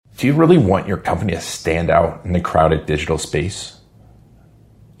Do you really want your company to stand out in the crowded digital space?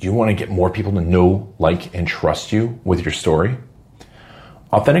 Do you want to get more people to know, like, and trust you with your story?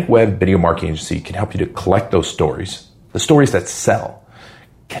 Authentic Web Video Marketing Agency can help you to collect those stories, the stories that sell,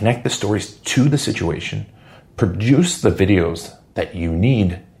 connect the stories to the situation, produce the videos that you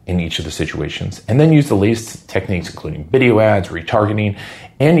need in each of the situations, and then use the latest techniques, including video ads, retargeting,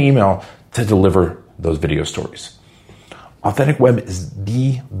 and email to deliver those video stories. Authentic Web is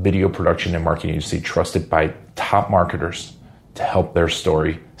the video production and marketing agency trusted by top marketers to help their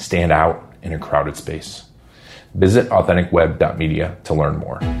story stand out in a crowded space. Visit AuthenticWeb.media to learn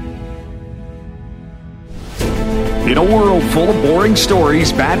more. In a world full of boring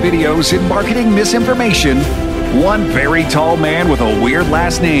stories, bad videos, and marketing misinformation, one very tall man with a weird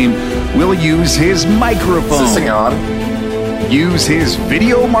last name will use his microphone. Is this thing on? Use his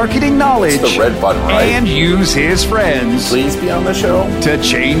video marketing knowledge. It's the red button, right? And use his friends. Please be on the show. To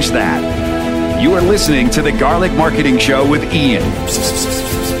change that. You are listening to the Garlic Marketing Show with Ian.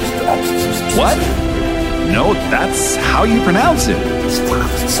 What? No, that's how you pronounce it.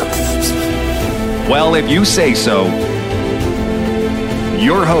 Well, if you say so,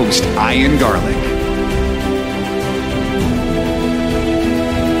 your host, Ian Garlic.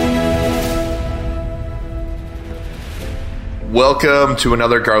 Welcome to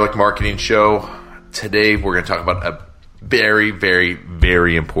another Garlic Marketing Show. Today we're going to talk about a very, very,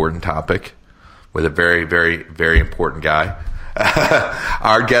 very important topic with a very, very, very important guy.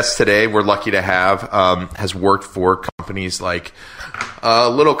 Our guest today, we're lucky to have, has worked for companies like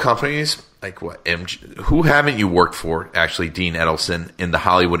little companies like what? Who haven't you worked for? Actually, Dean Edelson in the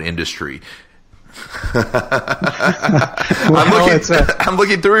Hollywood industry. I'm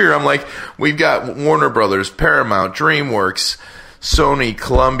looking through here. I'm like, we've got Warner Brothers, Paramount, DreamWorks, Sony,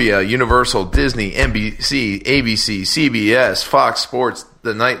 Columbia, Universal, Disney, NBC, ABC, CBS, Fox Sports,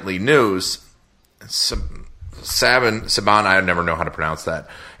 The Nightly News, Saban, I never know how to pronounce that.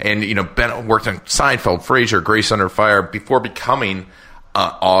 And, Ben worked on Seinfeld, Frasier, Grace Under Fire before becoming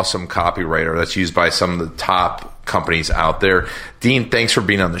an awesome copywriter that's used by some of the top companies out there. Dean, thanks for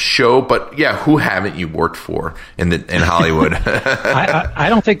being on the show. But yeah, who haven't you worked for in Hollywood? I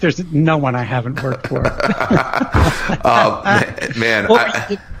don't think there's no one I haven't worked for. Man.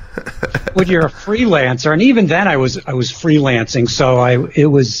 When you're a freelancer, and even then I was freelancing, so it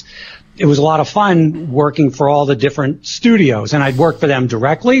was a lot of fun working for all the different studios, and I'd work for them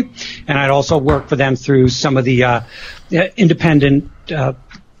directly, and I'd also work for them through some of the independent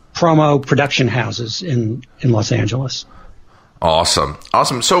promo production houses in Los Angeles. Awesome.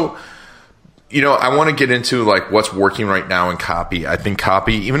 So, I want to get into like what's working right now in copy. I think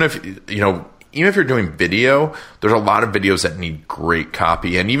copy, even if you're doing video, there's a lot of videos that need great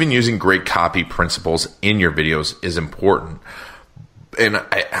copy, and even using great copy principles in your videos is important. And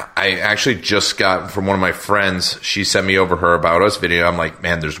I actually just got from one of my friends, she sent me over her About Us video. I'm like,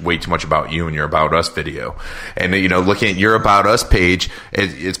 man, there's way too much about you in your About Us video. And, looking at your About Us page,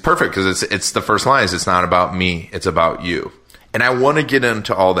 it's perfect because it's the first line is it's not about me, it's about you. And I want to get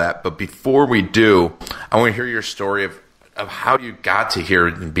into all that. But before we do, I want to hear your story of how you got to here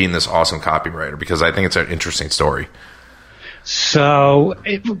and being this awesome copywriter, because I think it's an interesting story. So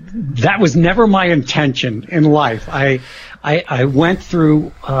that was never my intention in life. I went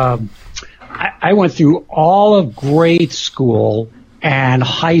through I went through all of grade school and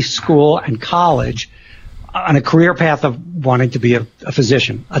high school and college on a career path of wanting to be a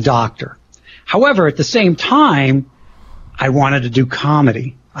physician, a doctor. However, at the same time, I wanted to do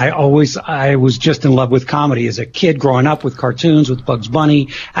comedy. I was just in love with comedy as a kid growing up with cartoons with Bugs Bunny,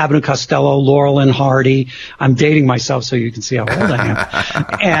 Abbott and Costello, Laurel and Hardy. I'm dating myself so you can see how old I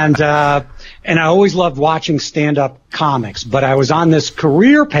am. And I always loved watching stand-up comics, but I was on this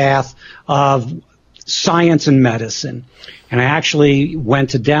career path of science and medicine. And I actually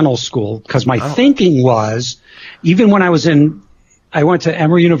went to dental school because my thinking was, even when I went to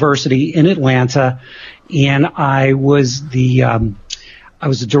Emory University in Atlanta, and I was the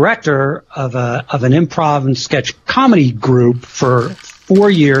director of an improv and sketch comedy group for 4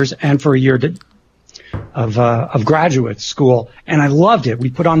 years and for a year of graduate school, and I loved it. We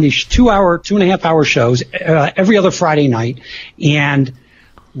put on these 2.5 hour shows every other Friday night, and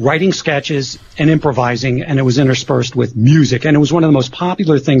writing sketches and improvising, and it was interspersed with music, and it was one of the most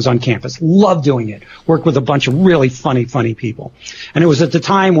popular things on campus. Loved doing it. Worked with a bunch of really funny people. And it was at the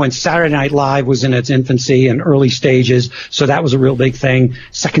time when Saturday Night Live was in its infancy and early stages, so that was a real big thing.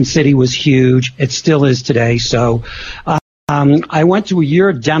 Second City was huge. It still is today. So I went to a year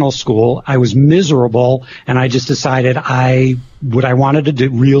of dental school. I was miserable, and I just decided what I wanted to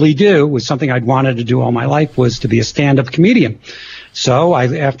really do was something I'd wanted to do all my life, was to be a stand-up comedian. So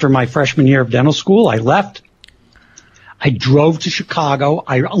after my freshman year of dental school, I left. I drove to Chicago.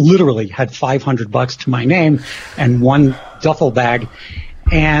 I literally had $500 to my name and one duffel bag.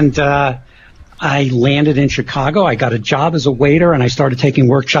 And I landed in Chicago. I got a job as a waiter, and I started taking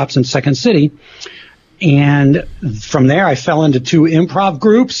workshops in Second City. And from there, I fell into 2 improv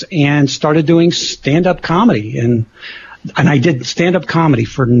groups and started doing stand-up comedy. And I did stand-up comedy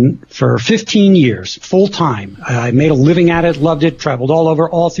for 15 years, full time. I made a living at it, loved it, traveled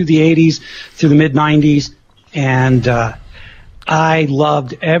all through the 80s, through the mid-90s. And I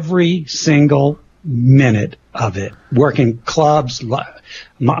loved every single minute of it. Working clubs.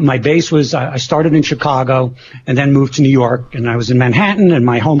 My base was, I started in Chicago and then moved to New York. And I was in Manhattan, and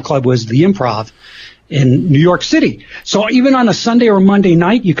my home club was the Improv in New York City. So even on a Sunday or a Monday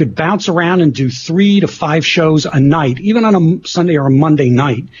night, you could bounce around and do 3 to 5 shows a night, even on a Sunday or a Monday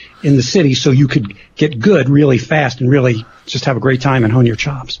night in the city, so you could get good really fast and really just have a great time and hone your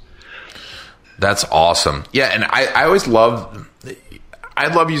chops. That's awesome. Yeah, and I always love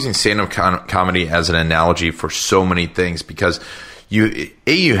using stand-up comedy as an analogy for so many things, because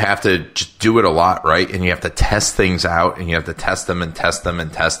you have to just do it a lot, right? And you have to test things out, and you have to test them and test them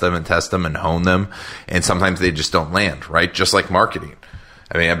and test them and test them and hone them. And sometimes they just don't land, right? Just like marketing.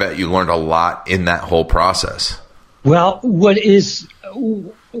 I mean, I bet you learned a lot in that whole process. Well,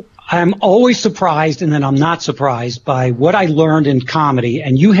 I'm always surprised, and then I'm not surprised by what I learned in comedy.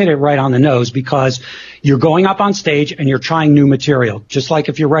 And you hit it right on the nose, because you're going up on stage and you're trying new material. Just like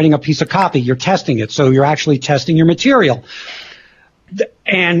if you're writing a piece of copy, you're testing it. So you're actually testing your material.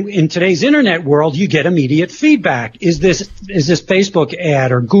 And in today's internet world, you get immediate feedback. Is this Facebook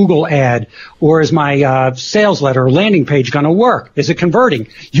ad or Google ad, or is my sales letter or landing page going to work? Is it converting?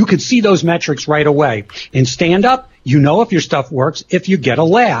 You could see those metrics right away. In stand-up, you know if your stuff works if you get a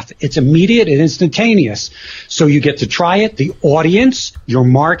laugh. It's immediate and instantaneous. So you get to try it. The audience, your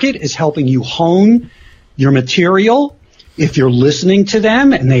market, is helping you hone your material. If you're listening to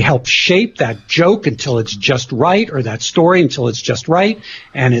them and they help shape that joke until it's just right, or that story until it's just right.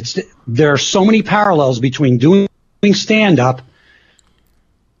 And there are so many parallels between doing stand-up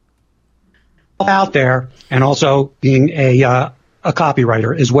out there and also being a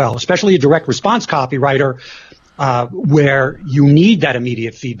copywriter as well, especially a direct response copywriter, where you need that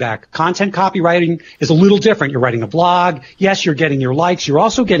immediate feedback. Content copywriting is a little different. You're writing a blog. Yes, you're getting your likes. You're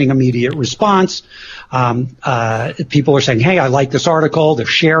also getting immediate response. People are saying, hey, I like this article. They're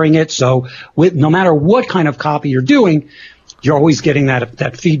sharing it. So no matter what kind of copy you're doing, you're always getting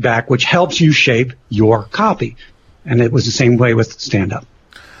that feedback, which helps you shape your copy. And it was the same way with stand-up.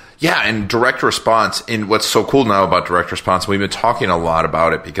 Yeah, and direct response. And what's so cool now about direct response, we've been talking a lot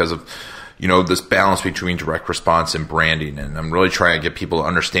about it because of this balance between direct response and branding. And I'm really trying to get people to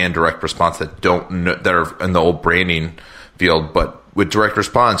understand direct response that that are in the old branding field. But with direct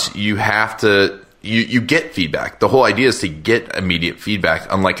response, you have to, you get feedback. The whole idea is to get immediate feedback,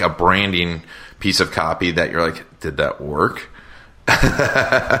 unlike a branding piece of copy that you're like, did that work?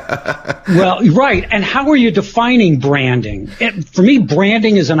 Well, right. And how are you defining branding? For me,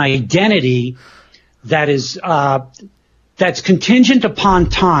 branding is an identity that is, that's contingent upon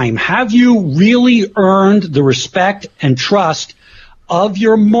time. Have you really earned the respect and trust of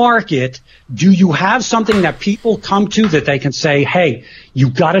your market? Do you have something that people come to that they can say, hey, you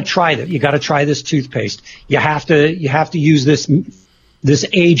got to try that. You got to try this toothpaste. You have to use this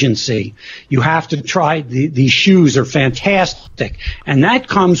agency. You have to try these shoes are fantastic. And that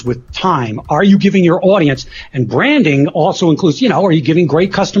comes with time. Are you giving your audience, and branding also includes, are you giving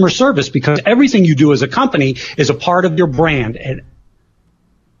great customer service? Because everything you do as a company is a part of your brand at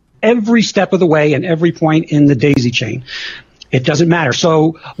every step of the way and every point in the daisy chain. It doesn't matter.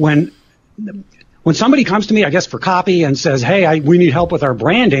 So when somebody comes to me, I guess for copy, and says, hey, we need help with our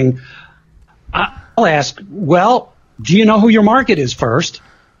branding, I'll ask, well, do you know who your market is first?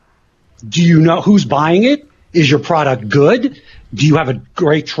 Do you know who's buying it? Is your product good? Do you have a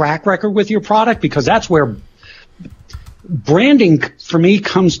great track record with your product? Because that's where branding, for me,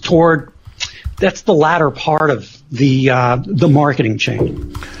 comes toward. That's the latter part of the marketing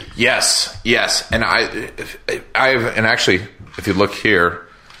chain. Yes, and and actually, if you look here,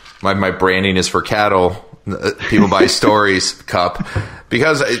 my branding is for cattle. People buy stories cup,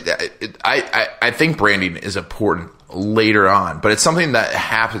 because I think branding is important later on, but it's something that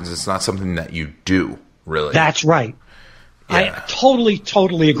happens. It's not something that you do, really. That's right. Yeah. I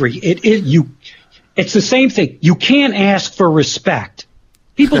totally agree. It's the same thing. You can't ask for respect.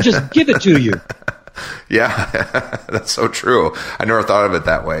 People just give it to you. Yeah, that's so true. I never thought of it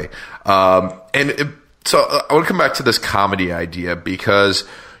that way. So I want to come back to this comedy idea, because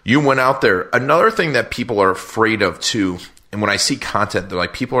you went out there. Another thing that people are afraid of too and when I see content, they're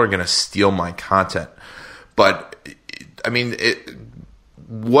like, people are going to steal my content. But I mean,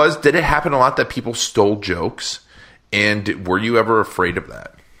 did it happen a lot that people stole jokes? And were you ever afraid of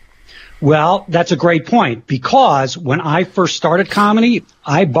that? Well, that's a great point, because when I first started comedy,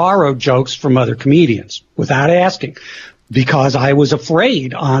 I borrowed jokes from other comedians without asking, because I was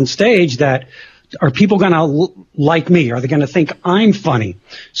afraid on stage that, are people going to like me? Are they going to think I'm funny?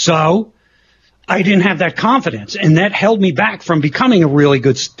 So I didn't have that confidence, and that held me back from becoming a really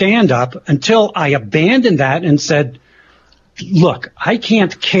good stand-up until I abandoned that and said, look, I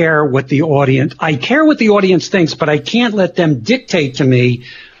can't care what the audience, I care what the audience thinks, but I can't let them dictate to me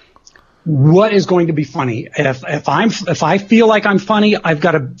what is going to be funny. If I feel like I'm funny, I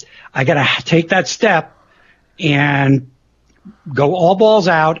got to take that step and go all balls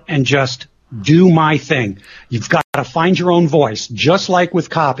out and just do my thing. You've got to find your own voice, just like with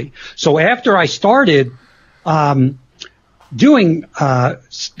copy. So after I started doing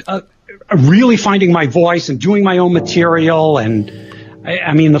really finding my voice and doing my own material, and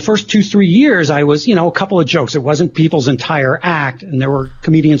I mean, the first 2-3 years, I was, a couple of jokes. It wasn't people's entire act, and there were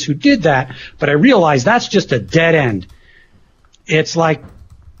comedians who did that, but I realized that's just a dead end. It's like,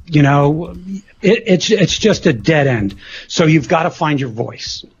 it's just a dead end. So you've got to find your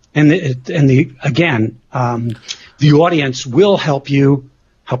voice, and the audience will help you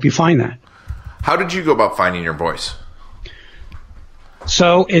find that. How did you go about finding your voice?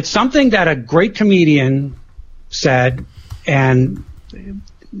 So it's something that a great comedian said, and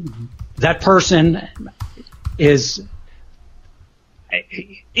that person is,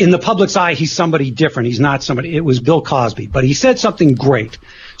 in the public's eye, he's somebody different. He's not somebody. It was Bill Cosby, but he said something great.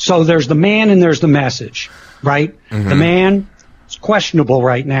 So there's the man and there's the message, right? Mm-hmm. The man is questionable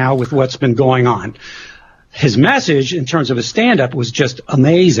right now with what's been going on. His message, in terms of his stand-up, was just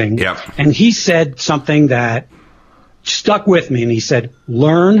amazing. Yeah. And he said something that stuck with me, and he said,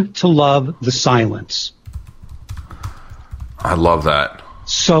 learn to love the silence. I love that.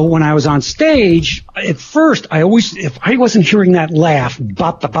 So when I was on stage, at first, if I wasn't hearing that laugh,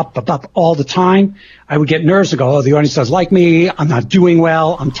 bop, bop, bop, bop, bop, all the time, I would get nervous and go, oh, the audience doesn't like me, I'm not doing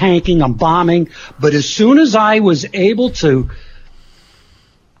well, I'm tanking, I'm bombing. But as soon as I was able to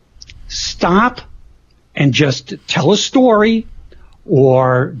stop and just tell a story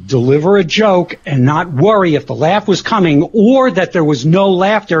or deliver a joke and not worry if the laugh was coming or that there was no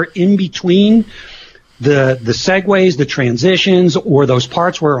laughter in between the segues, the transitions, or those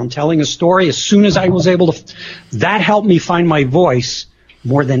parts where I'm telling a story, as soon as I was able to, that helped me find my voice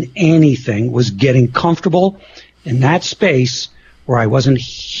more than anything, was getting comfortable in that space where I wasn't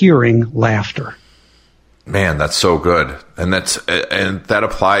hearing laughter. Man, that's so good. And that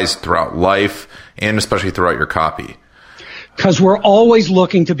applies throughout life and especially throughout your copy. Because we're always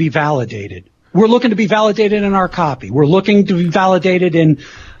looking to be validated. We're looking to be validated in our copy. We're looking to be validated in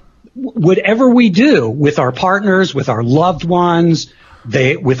whatever we do with our partners, with our loved ones,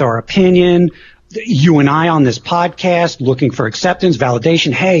 with our opinion. You and I on this podcast, looking for acceptance,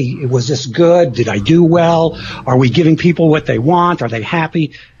 validation. Hey, was this good? Did I do well? Are we giving people what they want? Are they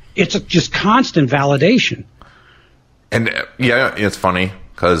happy? It's just constant validation. And yeah, it's funny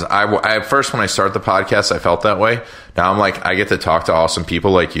because I at first when I started the podcast, I felt that way. Now I'm like, I get to talk to awesome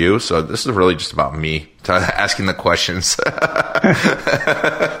people like you. So this is really just about me asking the questions.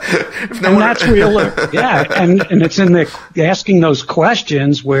 And that's real. Yeah. And it's in the asking those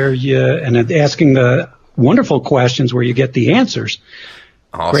questions and asking the wonderful questions where you get the answers.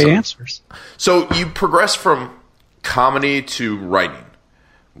 Awesome. Great answers. So you progressed from comedy to writing.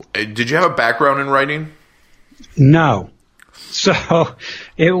 Did you have a background in writing? No. So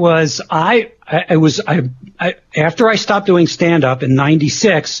it was, after I stopped doing stand-up in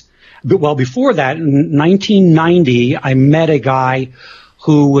 96, well, before that, in 1990, I met a guy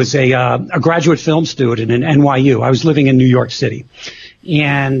who was a graduate film student in NYU. I was living in New York City.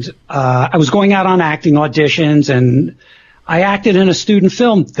 And I was going out on acting auditions, and I acted in a student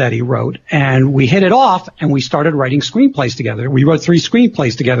film that he wrote, and we hit it off, and we started writing screenplays together. We wrote 3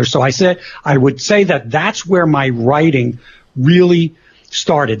 screenplays together. So I would say that's where my writing really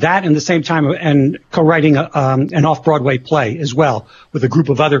started. That and the same time, and co-writing an off-Broadway play as well with a group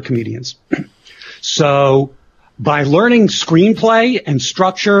of other comedians. So by learning screenplay and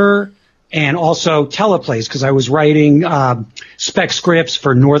structure and also teleplays, because I was writing spec scripts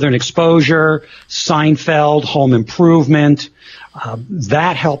for Northern Exposure, Seinfeld, Home Improvement.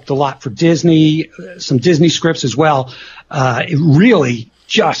 That helped a lot for Disney, some Disney scripts as well. It really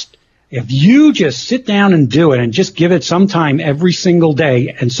just, if you just sit down and do it and just give it some time every single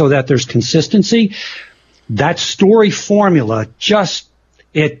day, and so that there's consistency, that story formula just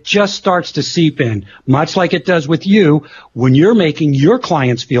It just starts to seep in, much like it does with you when you're making your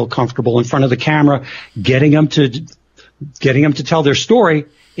clients feel comfortable in front of the camera, getting them to tell their story.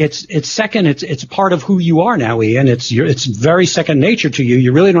 It's part of who you are now, Ian. It's very second nature to you.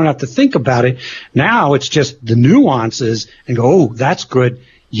 You really don't have to think about it. Now it's just the nuances and go, oh, that's good.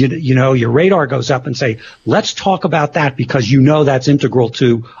 You know, your radar goes up and say, let's talk about that because you know that's integral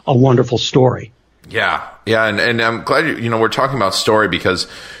to a wonderful story. Yeah. And I'm glad, we're talking about story because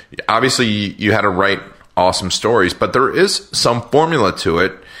obviously you had to write awesome stories, but there is some formula to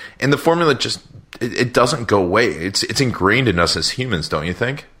it. And the formula it doesn't go away. It's ingrained in us as humans, don't you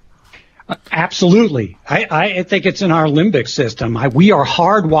think? Absolutely. I think it's in our limbic system. We are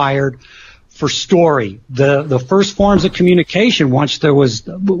hardwired for story. The first forms of communication, once there was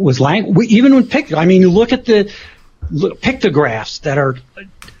language, even when you look at the pictographs that are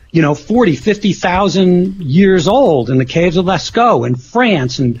 40, 50,000 years old in the caves of Lascaux in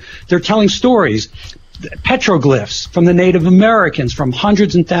France, and they're telling stories. Petroglyphs from the Native Americans from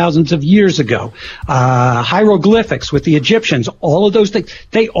hundreds and thousands of years ago, hieroglyphics with the Egyptians, all of those things,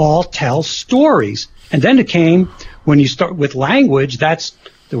 they all tell stories. And then it came, when you start with language, there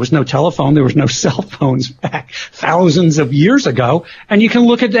was no telephone, there was no cell phones back thousands of years ago, and you can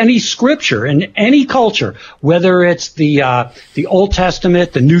look at any scripture in any culture, whether it's the Old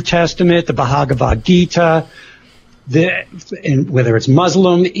Testament, the New Testament, the Bhagavad Gita, whether it's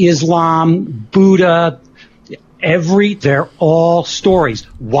Muslim, Islam, Buddha, they're all stories.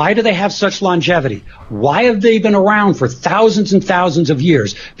 Why do they have such longevity? Why have they been around for thousands and thousands of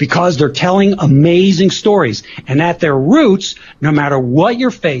years? Because they're telling amazing stories. And at their roots, no matter what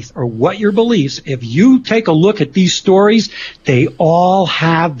your faith or what your beliefs, if you take a look at these stories, they all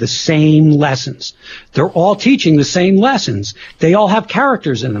have the same lessons. They're all teaching the same lessons. They all have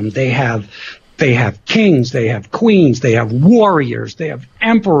characters in them. They have kings, they have queens, they have warriors, they have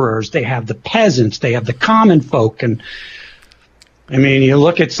emperors, they have the peasants, they have the common folk. And you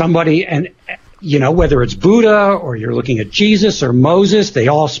look at somebody and, whether it's Buddha or you're looking at Jesus or Moses, they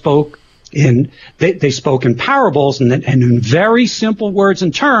all spoke they spoke in parables and in very simple words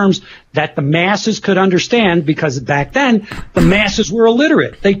and terms that the masses could understand, because back then the masses were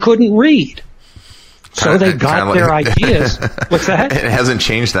illiterate. They couldn't read. So they got their ideas. What's that? It hasn't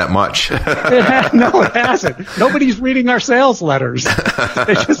changed that much. No, it hasn't. Nobody's reading our sales letters.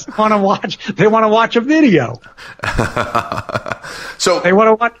 They just want to watch. They want to watch a video. So they want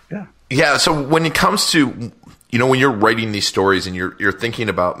to watch. Yeah. Yeah. So when it comes to, when you're writing these stories and you're thinking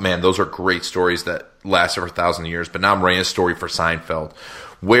about, man, those are great stories that last over 1,000 years, but now I'm writing a story for Seinfeld.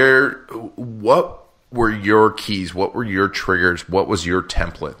 What were your keys? What were your triggers? What was your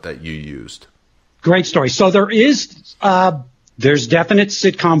template that you used? Great story. So there's definite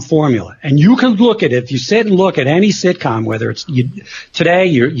sitcom formula, and you can look at it. If you sit and look at any sitcom, whether it's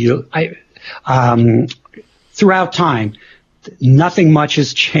throughout time, nothing much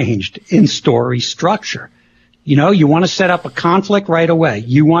has changed in story structure. You want to set up a conflict right away.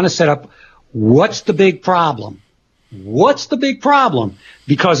 You want to set up, what's the big problem? What's the big problem?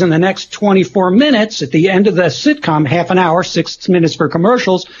 Because in the next 24 minutes, at the end of the sitcom, half an hour, 6 minutes for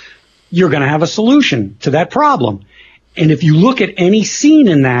commercials, you're going to have a solution to that problem. And if you look at any scene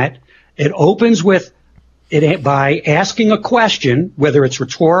in that, it opens with it by asking a question, whether it's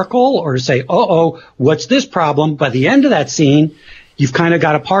rhetorical or to say, what's this problem? By the end of that scene, you've kind of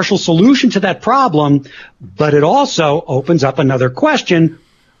got a partial solution to that problem, but it also opens up another question,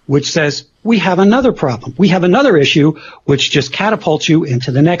 which says, we have another problem. We have another issue, which just catapults you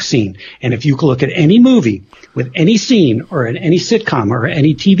into the next scene. And if you look at any movie with any scene or in any sitcom or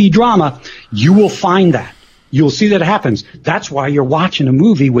any TV drama, you will find that. You'll see that it happens. That's why you're watching a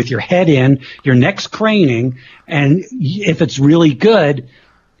movie with your head in, your neck's craning, and if it's really good,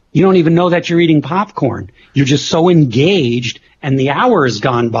 you don't even know that you're eating popcorn. You're just so engaged, and the hour has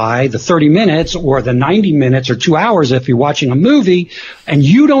gone by, the 30 minutes or the 90 minutes or 2 hours if you're watching a movie, and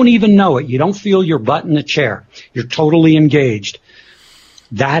you don't even know it. You don't feel your butt in the chair. You're totally engaged.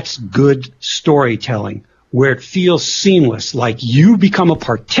 That's good storytelling, where it feels seamless, like you become a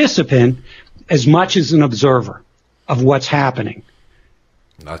participant as much as an observer of what's happening.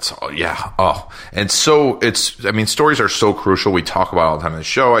 That's all, yeah. Oh, and so stories are so crucial. We talk about it all the time on the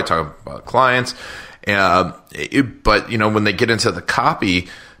show. I talk about clients, but when they get into the copy,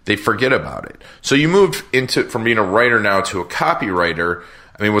 they forget about it. So you moved from being a writer now to a copywriter.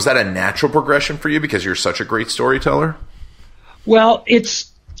 Was that a natural progression for you because you're such a great storyteller? Well,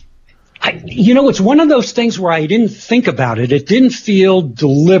 it's one of those things where I didn't think about it. It didn't feel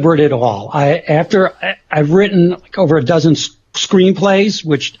deliberate at all. I've written over a dozen screenplays,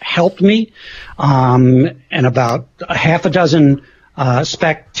 which helped me, and about a half a dozen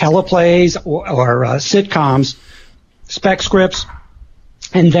spec teleplays or sitcoms, spec scripts.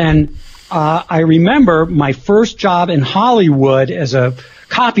 And then I remember my first job in Hollywood as a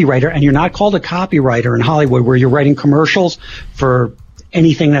copywriter, and you're not called a copywriter in Hollywood where you're writing commercials for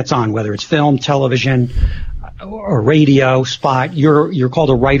anything that's on, whether it's film, television, or radio, spot. You're called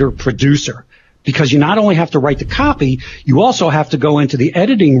a writer-producer, because you not only have to write the copy, you also have to go into the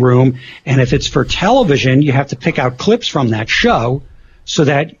editing room, and if it's for television, you have to pick out clips from that show so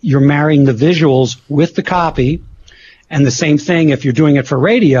that you're marrying the visuals with the copy. And the same thing, if you're doing it for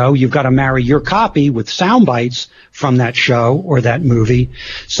radio, you've got to marry your copy with sound bites from that show or that movie.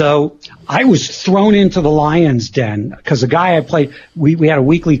 So I was thrown into the lion's den because the guy I played, we had a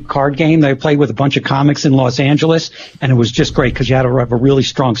weekly card game that I played with a bunch of comics in Los Angeles, and it was just great because you had to have a really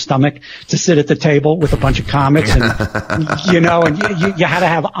strong stomach to sit at the table with a bunch of comics, and and you had to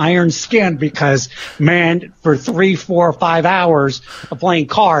have iron skin because, man, for 3, 4, 5 hours of playing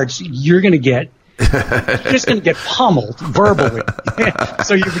cards, you're just going to get pummeled verbally.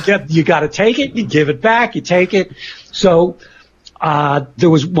 So you got to take it, you give it back, you take it. So there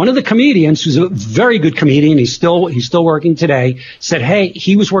was one of the comedians who's a very good comedian. He's still working today. Said, hey,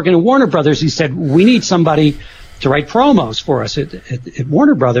 he was working at Warner Brothers. He said, we need somebody to write promos for us at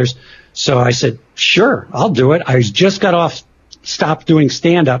Warner Brothers. So I said, sure, I'll do it. I just stopped doing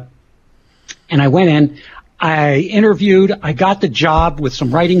stand up, and I went in. I interviewed. I got the job with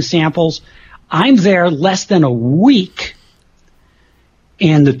some writing samples. I'm there less than a week,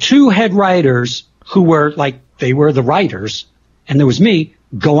 and the 2 head writers who were they were the writers, and there was me,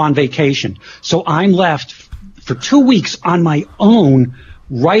 go on vacation. So I'm left for 2 weeks on my own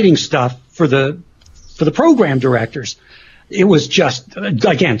writing stuff for the program directors. It was just,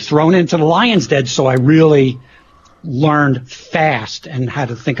 again, thrown into the lion's den, so I really learned fast and had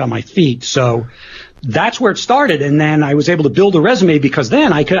to think on my feet. So that's where it started, and then I was able to build a resume because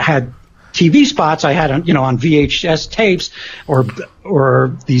then I had TV spots I had on VHS tapes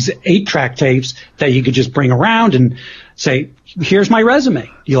or these 8-track tapes that you could just bring around and say, here's my resume.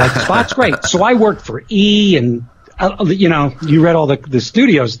 You like the spots? Great. So I worked for E and, you read all the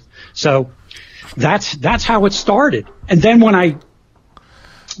studios. So that's how it started. And then when I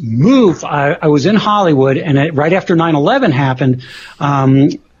moved, I was in Hollywood, and right after 9/11 happened,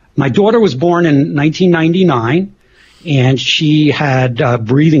 my daughter was born in 1999. And she had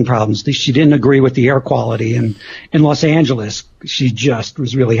breathing problems. She didn't agree with the air quality in Los Angeles. She just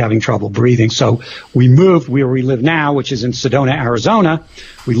was really having trouble breathing. So we moved where we live now, which is in Sedona, Arizona.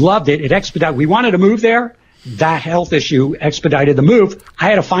 We loved it. It expedited. We wanted to move there. That health issue expedited the move. I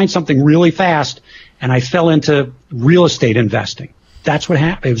had to find something really fast, and I fell into real estate investing. That's what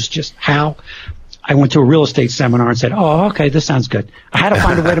happened. It was just how I went to a real estate seminar and said, oh, okay, this sounds good. I had to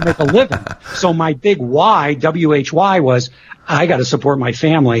find a way to make a living. So my big why, WHY, was I got to support my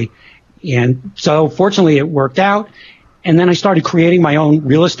family. And so fortunately it worked out. And then I started creating my own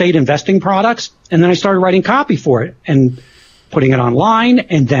real estate investing products. And then I started writing copy for it and putting it online.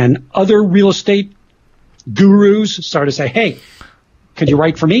 And then other real estate gurus started to say, hey, could you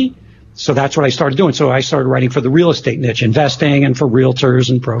write for me? So that's what I started doing. So I started writing for the real estate niche, investing, and for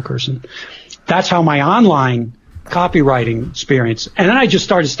realtors and brokers. And that's how my online copywriting experience. And then I just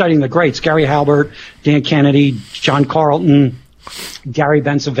started studying the greats, Gary Halbert, Dan Kennedy, John Carlton, Gary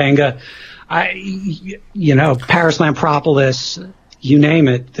Bencivenga, Paris Lampropoulos, you name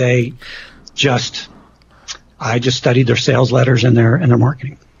it. I just studied their sales letters and their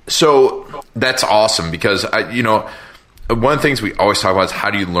marketing. So that's awesome because one of the things we always talk about is how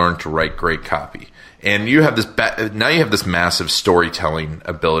do you learn to write great copy? And you have now you have this massive storytelling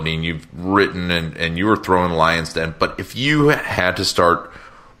ability, and you've written and you were throwing lion's den. But if you had to start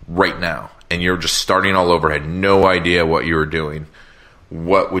right now and you're just starting all over, had no idea what you were doing,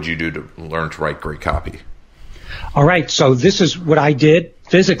 what would you do to learn to write great copy? All right. So this is what I did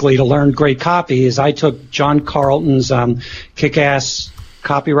physically to learn great copy is I took John Carlton's Kick-Ass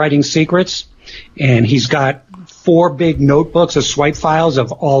Copywriting Secrets, and he's got 4 big notebooks of swipe files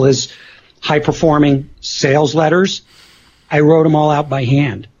of all his high-performing sales letters. I wrote them all out by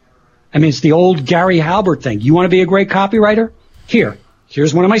hand. I mean, it's the old Gary Halbert thing. You want to be a great copywriter?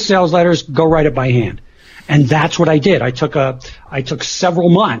 Here's one of my sales letters. Go write it by hand. And that's what I did. I took several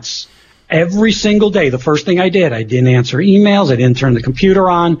months. Every single day, the first thing I did, I didn't answer emails. I didn't turn the computer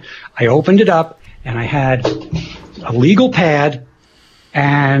on. I opened it up, and I had a legal pad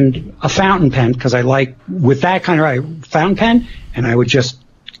and a fountain pen, because I like, with that kind of fountain pen, and I would just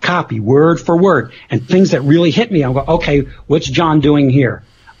copy word for word, and things that really hit me, I'll go, okay, what's John doing here?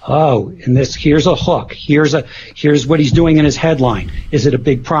 Oh, and here's a hook. Here's what he's doing in his headline. Is it a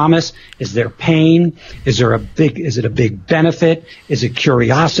big promise? Is there pain? Is it a big benefit? Is it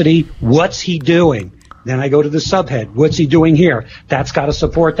curiosity? What's he doing? Then I go to the subhead. What's he doing here? That's got to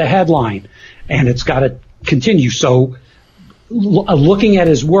support the headline, and it's got to continue. So looking at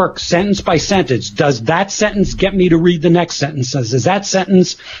his work sentence by sentence, does that sentence get me to read the next sentence? Does that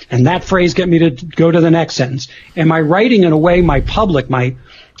sentence and that phrase get me to go to the next sentence? Am I writing in a way my public, my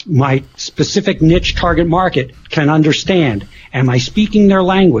specific niche target market can understand? Am I speaking their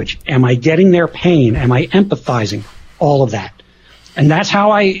language? Am I getting their pain? Am I empathizing? All of that. And that's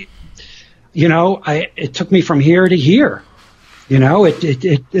how it took me from here to here.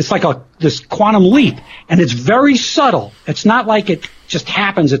 It's like this quantum leap, and it's very subtle. It's not like it just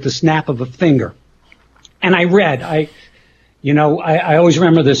happens at the snap of a finger. And I always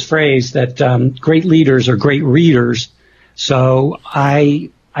remember this phrase that great leaders are great readers. So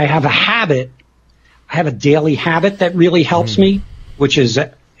I have a habit. I have a daily habit that really helps me, which is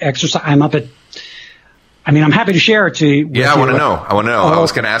exercise. I'm happy to share it to you. Yeah, I want to know. I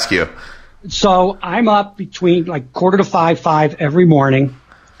was going to ask you. So I'm up between like 4:45 every morning.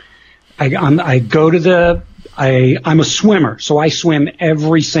 I'm a swimmer, so I swim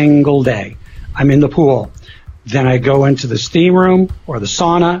every single day. I'm in the pool. Then I go into the steam room or the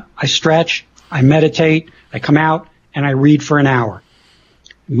sauna. I stretch. I meditate. I come out and I read for an hour,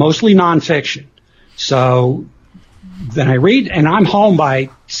 mostly nonfiction. So then I read, and I'm home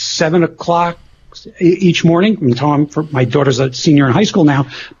by 7 o'clock each morning. My daughter's a senior in high school now,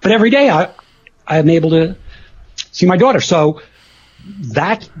 but every day I'm able to see my daughter. So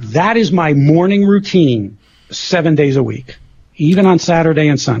that is my morning routine 7 days a week, even on Saturday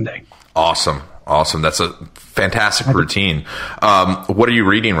and Sunday. Awesome. That's a fantastic routine. What are you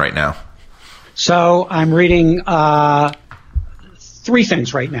reading right now? So I'm reading 3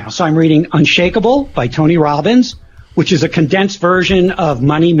 things right now. So I'm reading Unshakable by Tony Robbins, which is a condensed version of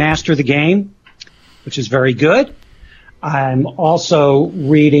Money, Master the Game, which is very good. I'm also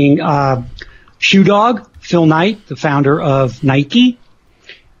reading Shoe Dog, Phil Knight, the founder of Nike.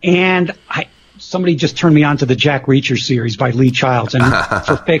 And somebody just turned me on to the Jack Reacher series by Lee Childs and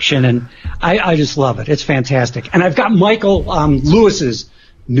for fiction, and I just love it. It's fantastic. And I've got Michael Lewis's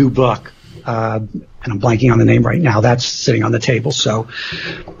new book, and I'm blanking on the name right now. That's sitting on the table.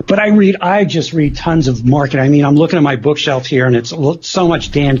 But I just read tons of marketing. I'm looking at my bookshelf here, and it's so much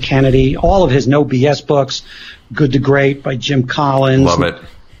Dan Kennedy, all of his No BS books, Good to Great by Jim Collins. Love it.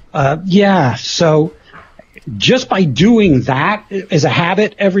 So just by doing that as a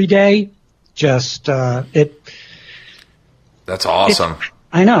habit every day, that's awesome.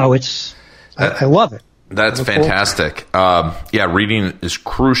 I know. I love it. That's fantastic. Reading is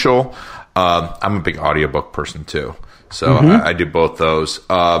crucial. I'm a big audiobook person too, so I do both those.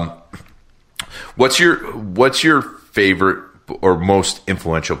 What's your favorite or most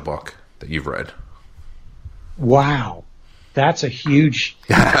influential book that you've read? Wow, that's a huge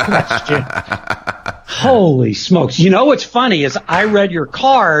question. Holy smokes! What's funny is I read your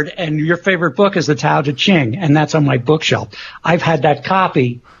card, and your favorite book is the Tao Te Ching, and that's on my bookshelf. I've had that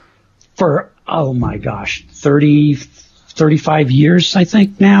copy for 35 years, I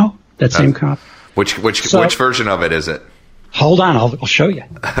think now. That same copy. Which version of it is it? Hold on, I'll show you.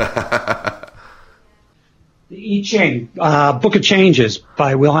 The I Ching, Book of Changes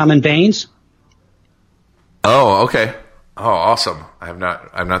by Wilhelm and Baines. Oh, okay. Oh, awesome. I've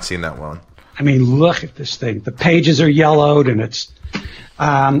not seen that one. Look at this thing. The pages are yellowed, and it's.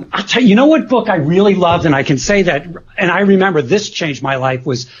 I'll tell you. What book I really loved, and I can say that, and I remember this changed my life,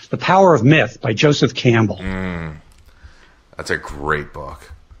 was The Power of Myth by Joseph Campbell. That's a great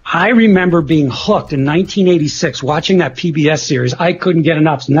book. I remember being hooked in 1986, watching that PBS series. I couldn't get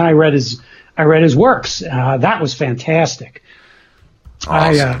enough, and then I read his works. That was fantastic.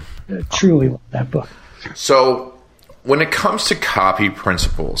 Awesome. I truly love that book. So, when it comes to copy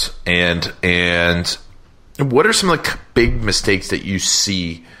principles, and what are some of the big mistakes that you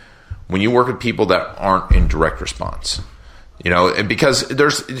see when you work with people that aren't in direct response? Because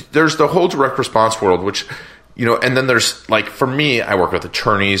there's the whole direct response world, which. And then there's, like, for me, I work with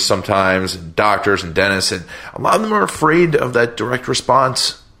attorneys sometimes, and doctors and dentists, and a lot of them are afraid of that direct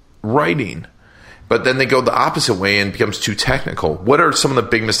response writing. But then they go the opposite way and it becomes too technical. What are some of the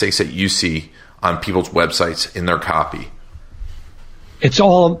big mistakes that you see on people's websites in their copy? It's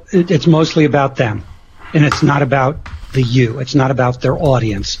mostly about them, and it's not about the you. It's not about their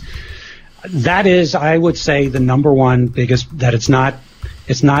audience. That is, I would say, the number one biggest, that it's not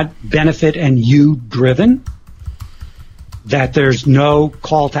benefit and you driven. That there's no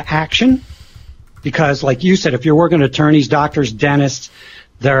call to action, because like you said, if you're working with attorneys, doctors, dentists,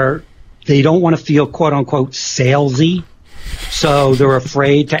 They don't want to feel quote unquote salesy. So they're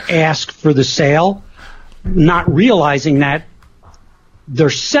afraid to ask for the sale, not realizing that they're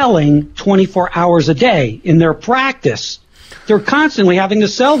selling 24 hours a day in their practice. They're constantly having to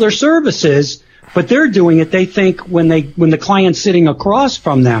sell their services, but they're doing it. They think when the client's sitting across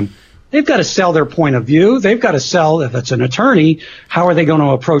from them, they've got to sell their point of view. They've got to sell, if it's an attorney, how are they going to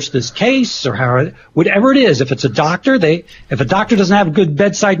approach this case, or whatever it is. If it's a doctor, if a doctor doesn't have a good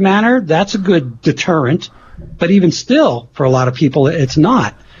bedside manner, that's a good deterrent. But even still, for a lot of people, it's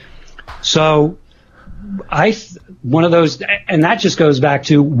not. So one of those, and that just goes back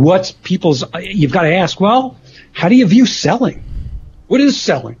to you've got to ask, well, how do you view selling? What is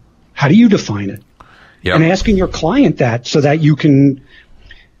selling? How do you define it? Yep. And asking your client that, so that you can,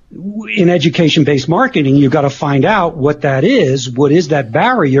 in education-based marketing, you've got to find out what that is. What is that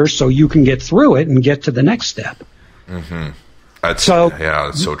barrier, so you can get through it and get to the next step? Mm-hmm. That's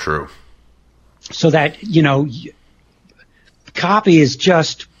so true. So that, copy is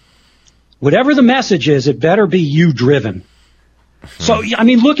just, whatever the message is, it better be you driven. So, I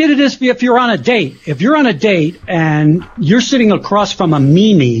mean, look at it as if you're on a date. If you're on a date and you're sitting across from a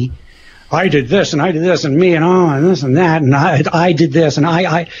Mimi, I did this and I did this and me and this and that and I did this and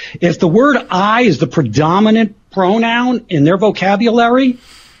I. If the word I is the predominant pronoun in their vocabulary,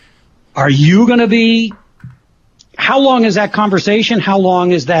 are you going to be, how long is that conversation? How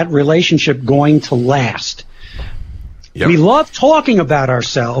long is that relationship going to last? Yep. We love talking about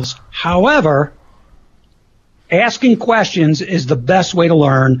ourselves. However, asking questions is the best way to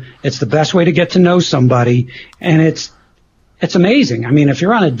learn. It's the best way to get to know somebody. And it's amazing. I mean, if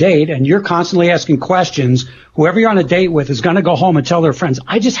you're on a date and you're constantly asking questions, whoever you're on a date with is going to go home and tell their friends,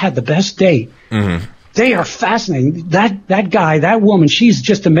 I just had the best date. Mm-hmm. They are fascinating. That guy, that woman, she's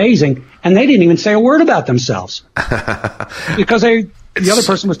just amazing. And they didn't even say a word about themselves because the other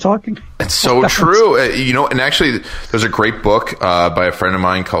person was talking. It's so true. And actually there's a great book by a friend of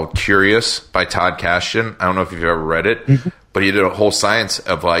mine called Curious by Todd Kashdan. I don't know if you've ever read it, mm-hmm. but he did a whole science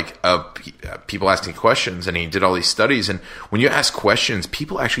of people asking questions, and he did all these studies. And when you ask questions,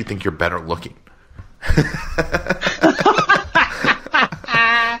 people actually think you're better looking.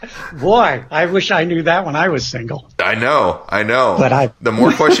 Boy, I wish I knew that when I was single. I know. But the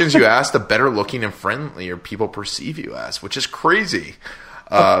more questions you ask, the better looking and friendlier people perceive you as, which is crazy.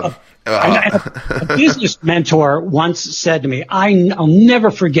 A business mentor once said to me, I'll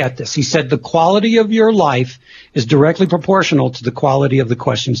never forget this. He said, the quality of your life is directly proportional to the quality of the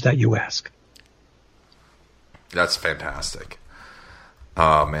questions that you ask. That's fantastic.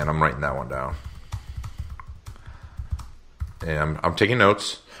 Oh, man, I'm writing that one down. And I'm taking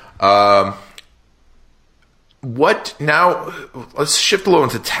notes. What now? Let's shift a little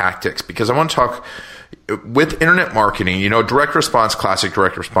into tactics, because I want to talk with internet marketing. Direct response, classic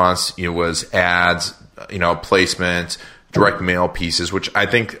direct response, was ads, placements, direct mail pieces, which I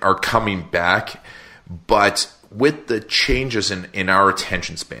think are coming back. But with the changes in our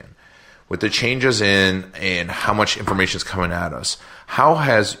attention span, with the changes in how much information is coming at us, how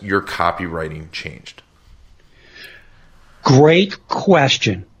has your copywriting changed? Great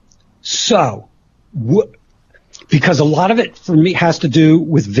question. So, because a lot of it for me has to do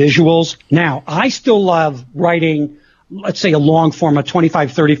with visuals. Now, I still love writing, let's say, a long form, a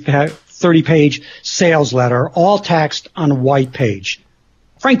 25, 30 page sales letter, all text on a white page.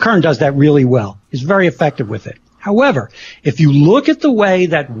 Frank Kern does that really well. He's very effective with it. However, if you look at the way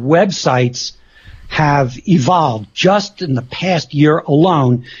that websites have evolved just in the past year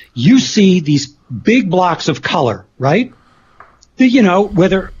alone, you see these big blocks of color, right?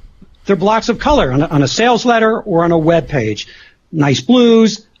 Whether they're blocks of color on a sales letter or on a web page. Nice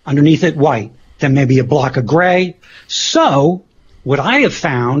blues, underneath it white, then maybe a block of gray. So what I have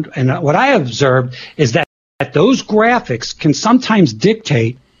found and what I have observed is that those graphics can sometimes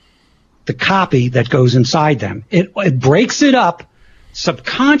dictate the copy that goes inside them. It breaks it up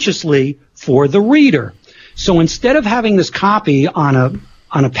subconsciously for the reader. So instead of having this copy on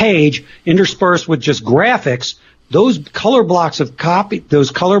a page interspersed with just graphics, those color blocks of copy,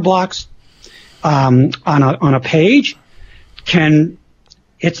 those color blocks on a page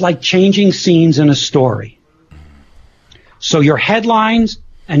it's like changing scenes in a story. So your headlines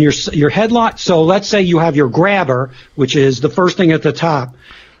and your headline. So let's say you have your grabber, which is the first thing at the top.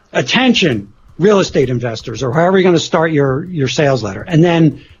 Attention, real estate investors, or however you're going to start your sales letter. And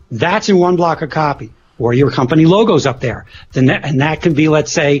then that's in one block of copy. Or your company logo's up there. And that can be,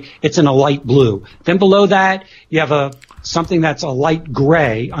 let's say, it's in a light blue. Then below that, you have something that's a light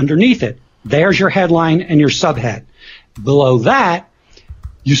gray underneath it. There's your headline and your subhead. Below that,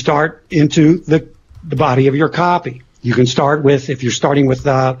 you start into the body of your copy. You can start with, if you're starting with,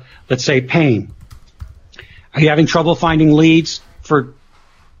 let's say, pain. Are you having trouble finding leads for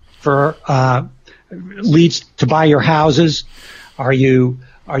leads to buy your houses? Are you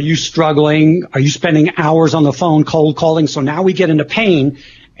struggling? Are you spending hours on the phone cold calling? So now we get into pain,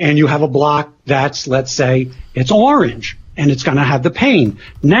 and you have a block that's, let's say, it's orange, and it's going to have the pain.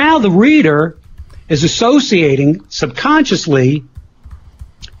 Now the reader is associating subconsciously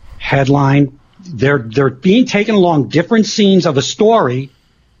headline. They're being taken along different scenes of a story,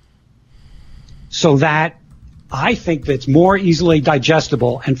 so that I think that's more easily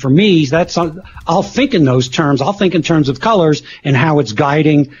digestible. And for me, I'll think in those terms. I'll think in terms of colors and how it's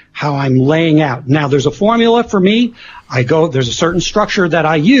guiding how I'm laying out. Now, there's a formula for me. There's a certain structure that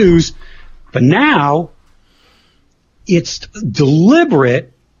I use, but now it's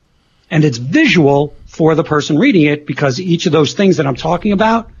deliberate and it's visual for the person reading it, because each of those things that I'm talking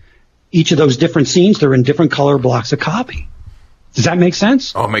about, each of those different scenes, they're in different color blocks of copy. Does that make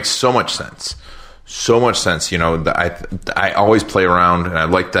sense? Oh, it makes so much sense. So much sense. I always play around, and I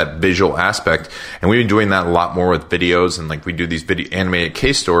like that visual aspect. And we've been doing that a lot more with videos, and like we do these animated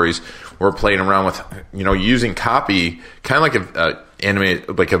case stories. We're playing around with, using copy, kind of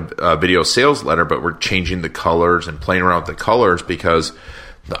like a video sales letter, but we're changing the colors and playing around with the colors, because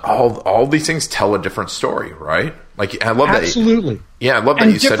all these things tell a different story, right? Like, I love that. Absolutely. Yeah, I love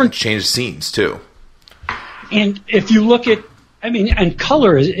that you said change scenes too. And if you look at, and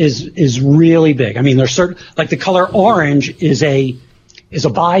color is really big. There's certain, like the color orange is a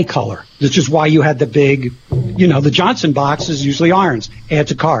bicolor. That's just why you had the big, the Johnson box is usually orange. Add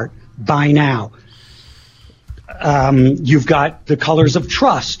to cart. Buy now. You've got the colors of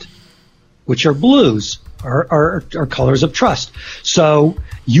trust, which are blues, are colors of trust. So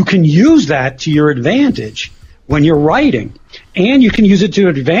you can use that to your advantage when you're writing, and you can use it to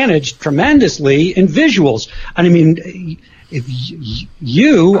your advantage tremendously in visuals. If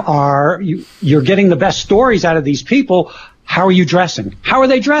you're getting the best stories out of these people, how are you dressing? How are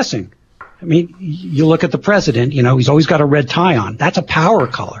they dressing? You look at the president, he's always got a red tie on. That's a power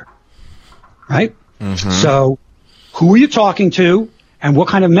color, right? Mm-hmm. So who are you talking to, and what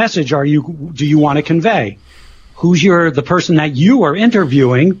kind of message do you want to convey? Who's the person that you are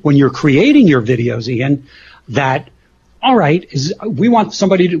interviewing when you're creating your videos, Ian, that, all right, we want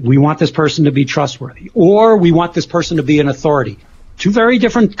this person to be trustworthy, or we want this person to be an authority. Two very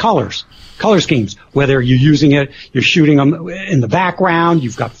different color schemes. Whether you're using it, you're shooting them in the background,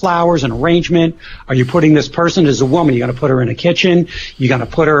 you've got flowers and arrangement. Are you putting this person as a woman? You're going to put her in a kitchen. You're going to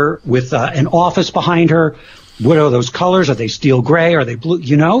put her with an office behind her. What are those colors? Are they steel gray? Are they blue?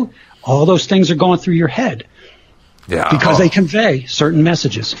 All those things are going through your head. Yeah, because they convey certain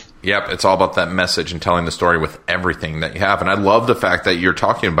messages. Yep, it's all about that message and telling the story with everything that you have. And I love the fact that you're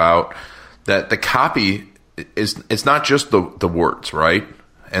talking about that the copy it's not just the words, right?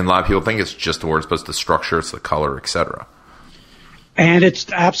 And a lot of people think it's just the words, but it's the structure, it's the color, etc. And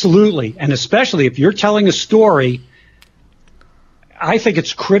it's absolutely, and especially if you're telling a story, I think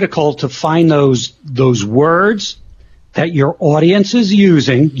it's critical to find those words that your audience is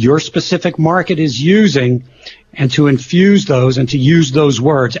using, your specific market is using, and to infuse those and to use those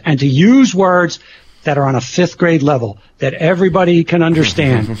words, and to use words that are on a fifth grade level that everybody can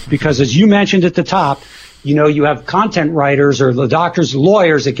understand. Because as you mentioned at the top, you have content writers or the doctors,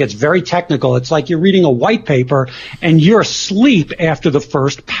 lawyers, it gets very technical. It's like you're reading a white paper and you're asleep after the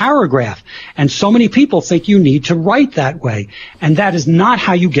first paragraph. And so many people think you need to write that way. And that is not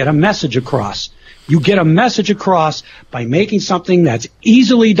how you get a message across. You get a message across by making something that's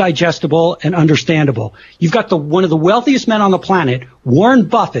easily digestible and understandable. You've got one of the wealthiest men on the planet, Warren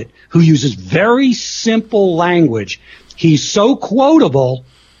Buffett, who uses very simple language. He's so quotable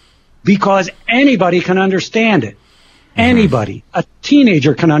because anybody can understand it. Anybody. A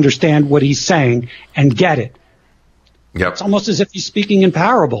teenager can understand what he's saying and get it. Yep. It's almost as if he's speaking in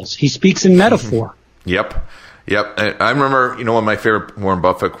parables. He speaks in metaphor. Yep. I remember, one of my favorite Warren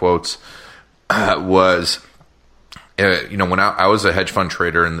Buffett quotes was, when I was a hedge fund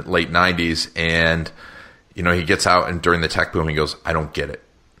trader in the late 90s, and, he gets out and during the tech boom, he goes, I don't get it.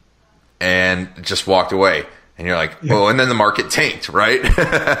 And just walked away. And you're like, yeah. Oh, and then the market tanked, right?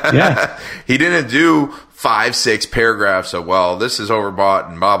 Yeah. He didn't do 5-6 paragraphs of, well, this is overbought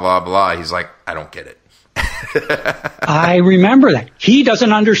and blah, blah, blah. He's like, I don't get it. I remember that. He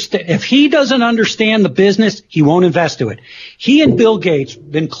doesn't understand. If he doesn't understand the business, he won't invest to it. He and Bill Gates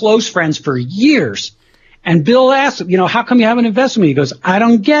been close friends for years. And Bill asked him, how come you haven't invested in me? He goes, I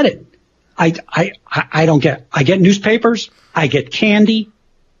don't get it. I don't get it. I get newspapers. I get candy.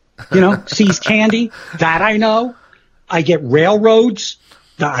 Sees candy. That I know. I get railroads.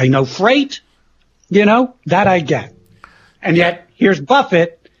 I know freight. That I get. And yet, here's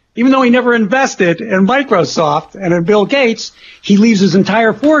Buffett. Even though he never invested in Microsoft and in Bill Gates, he leaves his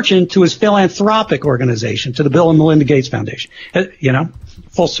entire fortune to his philanthropic organization, to the Bill and Melinda Gates Foundation.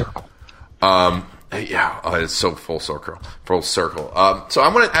 Full circle. It's so full circle. So I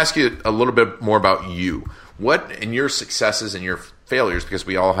want to ask you a little bit more about you. What, in your successes and your failures, because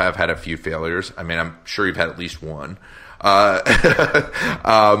we all have had a few failures. I mean, I'm sure you've had at least one. I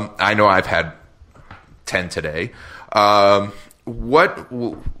know I've had 10 today. What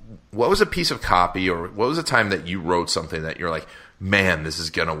was a piece of copy, or what was a time that you wrote something that you're like, man, this is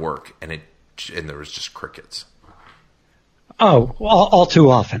gonna work, and there was just crickets? Oh, all too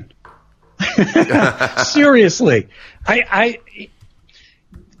often. Seriously, I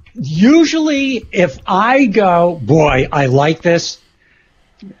usually, if I go, boy, I like this,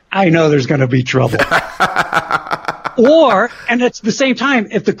 I know there's going to be trouble. And at the same time,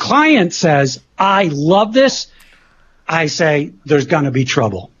 if the client says, I love this, I say, there's going to be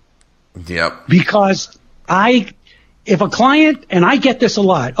trouble. Yep. Because if a client, and I get this a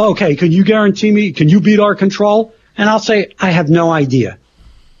lot, okay, can you guarantee me, can you beat our control? And I'll say, I have no idea.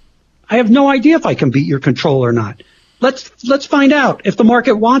 I have no idea if I can beat your control or not. Let's find out if the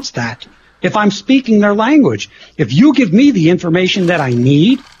market wants that, if I'm speaking their language. If you give me the information that I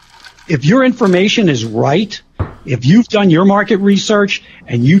need, if your information is right, if you've done your market research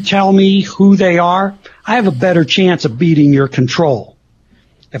and you tell me who they are, I have a better chance of beating your control.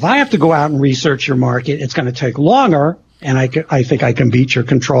 If I have to go out and research your market, it's going to take longer, and I think I can beat your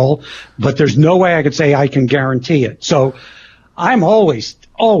control, but there's no way I could say I can guarantee it. So I'm always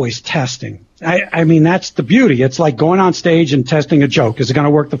testing. I mean, that's the beauty. It's like going on stage and testing a joke. Is it going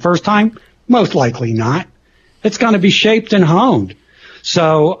to work the first time? Most likely not. It's going to be shaped and honed.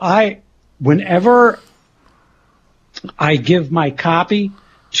 So whenever I give my copy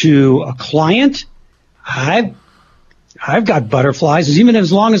to a client, I've got butterflies. Even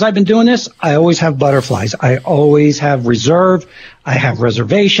as long as I've been doing this, I always have butterflies. I always have reserve. I have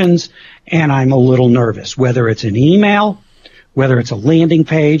reservations, and I'm a little nervous, whether it's an email, whether it's a landing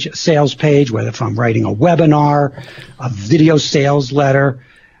page, a sales page, whether if I'm writing a webinar, a video sales letter.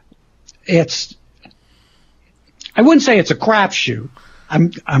 I wouldn't say it's a crapshoot.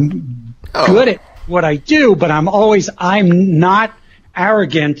 I'm good at what I do, but I'm not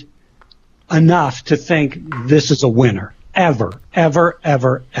arrogant enough to think this is a winner. Ever, ever,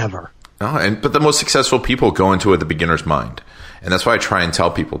 ever, ever. But the most successful people go into it with the beginner's mind. And that's why I try and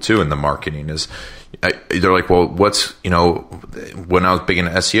tell people too in the marketing is they're like, well, when I was big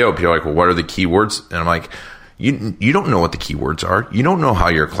into SEO, people are like, well, what are the keywords? And I'm like, you don't know what the keywords are. You don't know how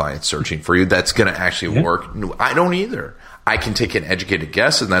your client's searching for you. That's going to actually work. No, I don't either. I can take an educated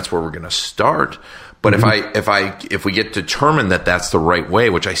guess, and that's where we're going to start. But if we get determined that that's the right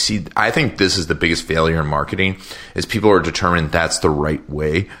way, which I think this is the biggest failure in marketing, is people are determined that's the right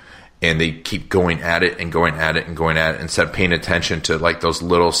way, and they keep going at it and going at it and going at it instead of paying attention to like those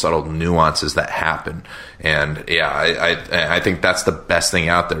little subtle nuances that happen. And I think that's the best thing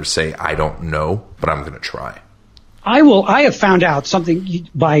out there to say, I don't know, but I'm going to try. I have found out something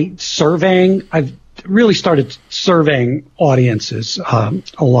by surveying. I've really started surveying audiences a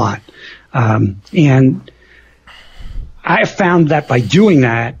lot. And I have found that by doing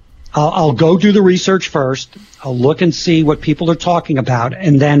that, I'll go do the research first. I'll look and see what people are talking about.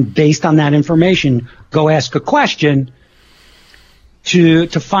 And then based on that information, go ask a question to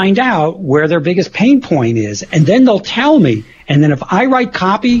find out where their biggest pain point is. And then they'll tell me. And then if I write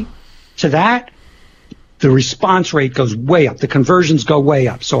copy to that, the response rate goes way up. The conversions go way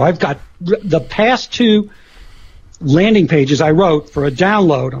up. So I've got the past two landing pages I wrote for a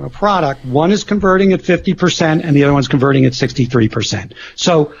download on a product. One is converting at 50% and the other one's converting at 63%.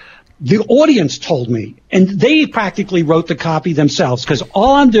 So the audience told me, and they practically wrote the copy themselves because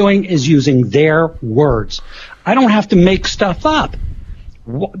all I'm doing is using their words. I don't have to make stuff up.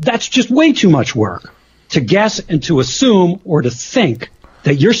 That's just way too much work to guess and to assume or to think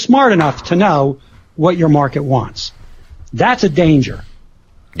that you're smart enough to know what your market wants. That's a danger.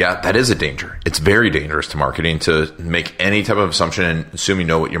 Yeah, that is a danger. It's very dangerous to marketing to make any type of assumption and assume you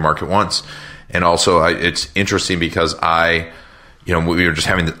know what your market wants. And also, it's interesting because we were just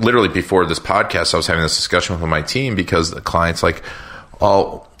having, literally before this podcast, I was having this discussion with my team because the client's like,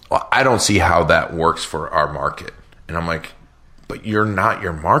 oh, I don't see how that works for our market. And I'm like, but you're not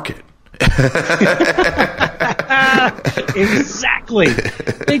your market. Exactly.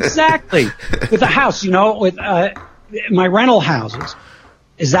 With a house, with my rental houses.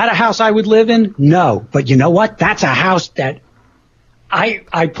 Is that a house I would live in? No. But you know what? That's a house that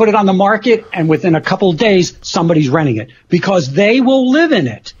I put it on the market, and within a couple of days, somebody's renting it because they will live in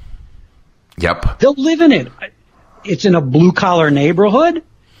it. Yep. They'll live in it. it's in a blue collar neighborhood.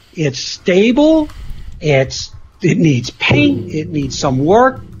 It's stable. It needs paint. It needs some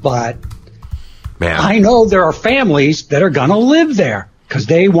work, but Man. I know there are families that are going to live there because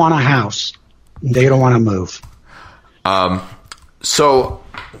they want a house. They don't want to move. So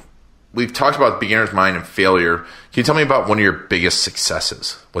we've talked about the beginner's mind and failure. Can you tell me about one of your biggest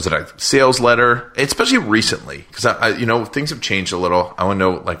successes? Was it a sales letter? Especially recently, because things have changed a little. I want to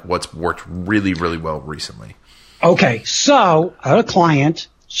know like what's worked really, really well recently. Okay, so I had a client.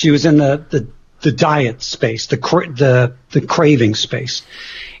 She was in the diet space, the craving space,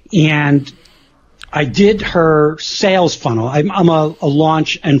 and I did her sales funnel. I'm a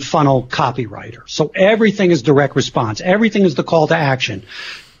launch and funnel copywriter, so everything is direct response. Everything is the call to action.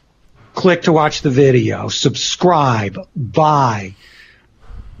 Click to watch the video, subscribe, buy,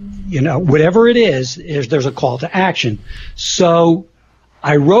 whatever it is, there's a call to action. So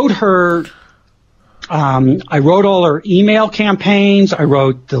I wrote her, I wrote all her email campaigns. I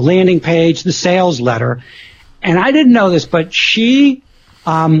wrote the landing page, the sales letter, and I didn't know this, but she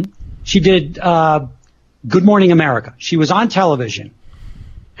did, Good Morning America. She was on television.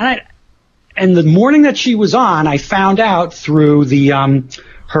 And the morning that she was on, I found out through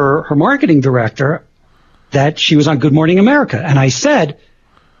her marketing director that she was on Good Morning America. And I said,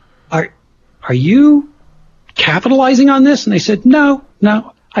 are you capitalizing on this? And they said, no.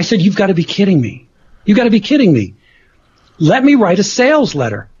 I said, you've got to be kidding me. You've got to be kidding me. Let me write a sales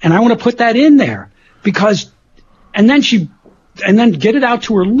letter. And I want to put that in there and then get it out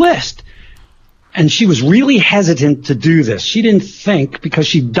to her list. And she was really hesitant to do this. She didn't think, because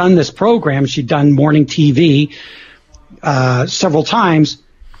she'd done this program, she'd done morning TV several times.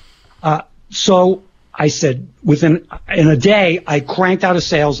 So I said, in a day, I cranked out a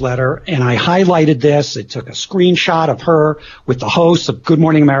sales letter and I highlighted this. It took a screenshot of her with the host of Good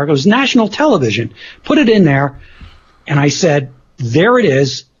Morning America. It was national television. Put it in there. And I said, there it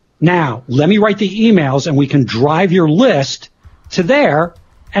is. Now, let me write the emails and we can drive your list to there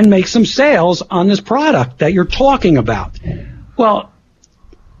and make some sales on this product that you're talking about. Well,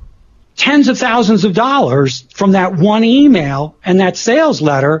 tens of thousands of dollars from that one email and that sales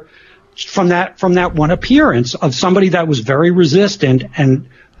letter from that one appearance of somebody that was very resistant and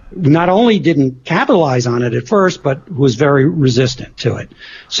not only didn't capitalize on it at first, but was very resistant to it.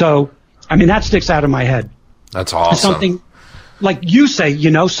 So, I mean, that sticks out of my head. That's awesome. Something like you say,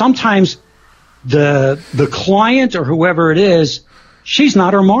 sometimes the client or whoever it is, she's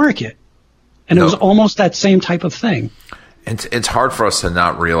not her market. And it was almost that same type of thing. It's hard for us to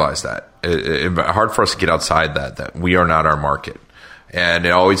not realize that. It's hard for us to get outside that we are not our market. And it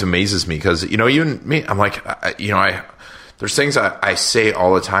always amazes me because, even me, I'm like, there's things I say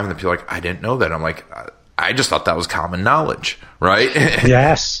all the time that people are like, I didn't know that. I'm like, I just thought that was common knowledge, right?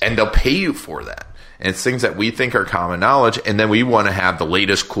 Yes. And they'll pay you for that. And it's things that we think are common knowledge. And then we want to have the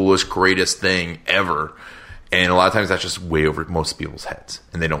latest, coolest, greatest thing ever. And a lot of times that's just way over most people's heads.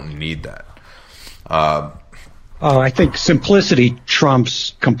 And they don't need that. I think simplicity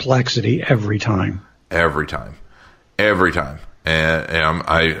trumps complexity every time. Every time. And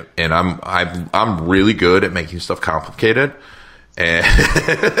I'm really good at making stuff complicated. And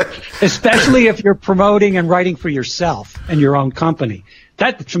especially if you're promoting and writing for yourself and your own company.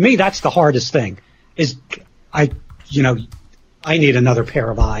 That, to me, that's the hardest thing. I need another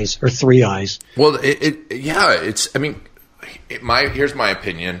pair of eyes or three eyes. Well, here's my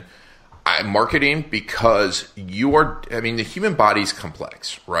opinion. Marketing, because the human body's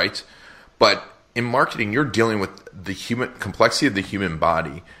complex, right? But in marketing, you're dealing with the complexity of the human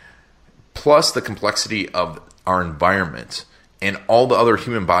body, plus the complexity of our environment and all the other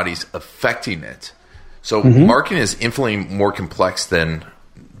human bodies affecting it. So marketing is infinitely more complex than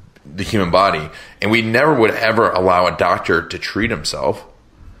the human body. And we never would ever allow a doctor to treat himself.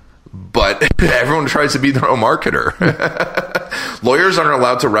 But everyone tries to be their own marketer. Lawyers aren't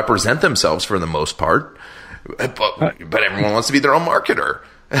allowed to represent themselves for the most part. But everyone wants to be their own marketer.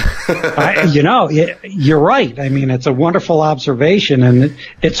 You're right. I mean, it's a wonderful observation, and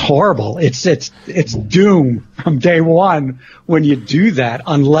it's horrible. It's doom from day one when you do that,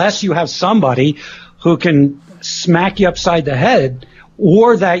 unless you have somebody who can smack you upside the head,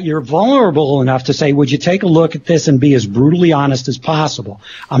 or that you're vulnerable enough to say, would you take a look at this and be as brutally honest as possible?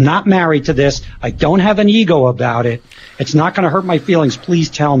 I'm not married to this. I don't have an ego about it. It's not going to hurt my feelings.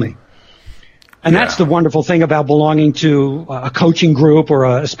 Please tell me. And that's the wonderful thing about belonging to a coaching group or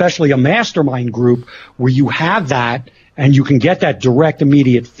especially a mastermind group where you have that and you can get that direct,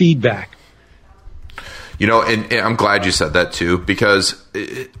 immediate feedback. And I'm glad you said that too, because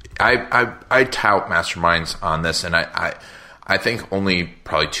I tout masterminds on this, and I I think only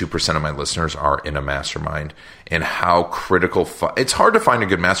probably 2% of my listeners are in a mastermind, and how critical. It's hard to find a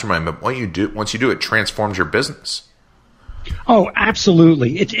good mastermind, but once you do, it transforms your business. Oh,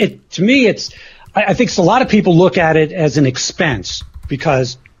 absolutely. To me, I think a lot of people look at it as an expense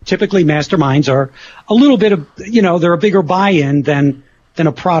because typically masterminds are a little bit of, they're a bigger buy-in than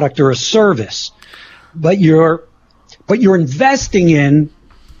a product or a service. But you're investing in,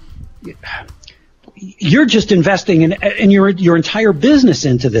 you're just investing in your entire business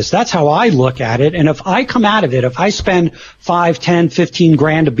into this. That's how I look at it. And if I come out of it, if I spend 5, 10, 15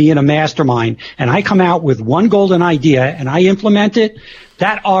 grand to be in a mastermind and I come out with one golden idea and I implement it,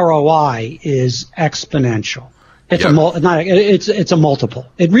 that ROI is exponential. It's it's a multiple.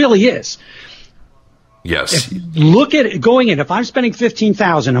 It really is. Yes. Look at it going in. If I'm spending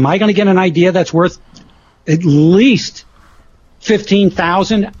 $15,000, am I going to get an idea that's worth at least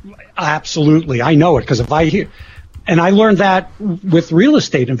 $15,000? Absolutely. I know it because and I learned that with real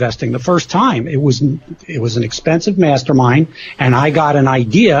estate investing the first time. It was an expensive mastermind, and I got an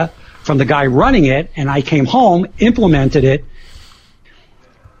idea from the guy running it, and I came home, implemented it.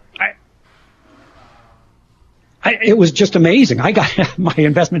 It was just amazing. I got my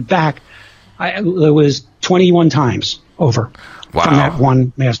investment back. It was 21 times over from that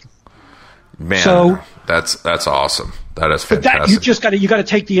one master. Man, so that's awesome. That is fantastic. But you just got to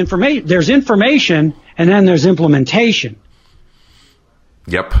take the information. There's information, and then there's implementation.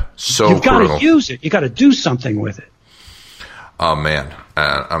 Yep. So you've got to use it. You got to do something with it. Oh man,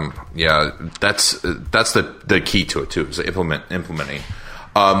 that's the key to it too. Is implementing.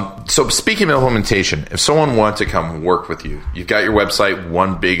 So speaking of implementation, if someone wanted to come work with you, you've got your website,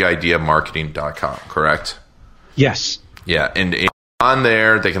 onebigIdeamarketing.com, correct? Yes. Yeah. And on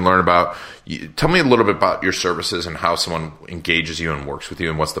there, they can learn about, tell me a little bit about your services and how someone engages you and works with you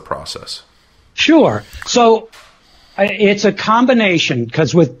and what's the process. Sure. So it's a combination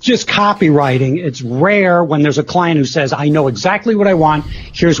because with just copywriting, it's rare when there's a client who says, I know exactly what I want.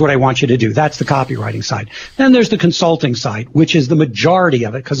 Here's what I want you to do. That's the copywriting side. Then there's the consulting side, which is the majority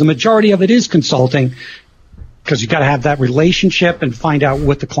of it because the majority of it is consulting because you've got to have that relationship and find out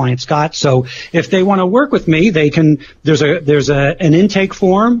what the client's got. So if they want to work with me, they can, there's an intake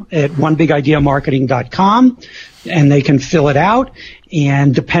form at onebigIdeamarketing.com and they can fill it out.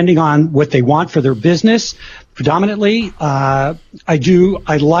 And depending on what they want for their business, predominantly, I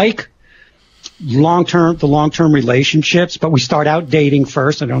like the long-term relationships, but we start out dating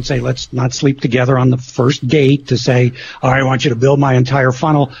first. I don't say let's not sleep together on the first date to say, all right, I want you to build my entire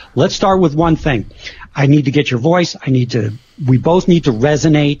funnel. Let's start with one thing. I need to get your voice. We both need to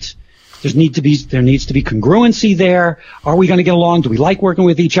resonate. There needs to be congruency there. Are we going to get along? Do we like working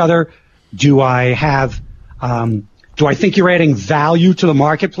with each other? Do I think you're adding value to the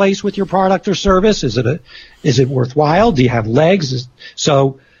marketplace with your product or service? Is it worthwhile? Do you have legs?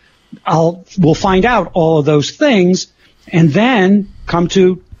 We'll find out all of those things and then come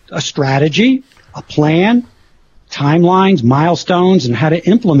to a strategy, a plan, timelines, milestones, and how to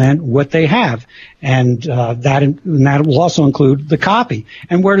implement what they have. And that will also include the copy.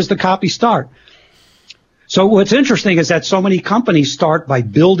 And where does the copy start? So what's interesting is that so many companies start by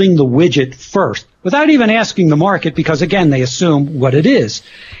building the widget first without even asking the market because, again, they assume what it is.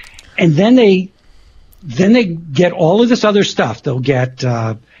 And then they get all of this other stuff. They'll get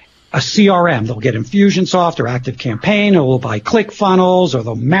a CRM. They'll get Infusionsoft or ActiveCampaign, or they'll buy ClickFunnels, or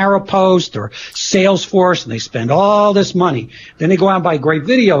they'll Maripost or Salesforce, and they spend all this money. Then they go out and buy great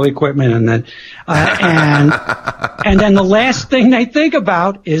video equipment, and then and then the last thing they think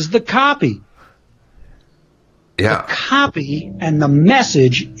about is the copy. Yeah. The copy and the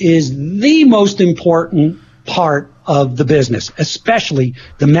message is the most important part of the business, especially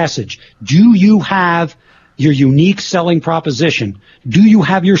the message. Do you have your unique selling proposition? Do you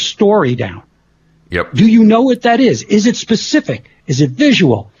have your story down? Yep. Do you know what that is? Is it specific? Is it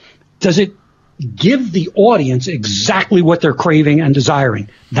visual? Does it give the audience exactly what they're craving and desiring?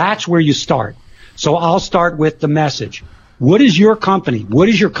 That's where you start. So I'll start with the message. What is your company? What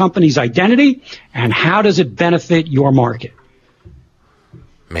is your company's identity? And how does it benefit your market?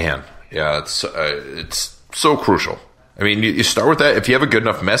 Man, yeah, it's so crucial. I mean, you start with that. If you have a good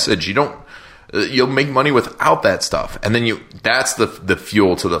enough message, you'll make money without that stuff. And then that's the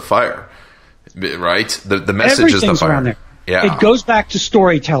fuel to the fire, right? The message is the fire. Around there. Yeah. It goes back to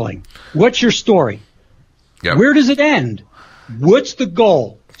storytelling. What's your story? Yep. Where does it end? What's the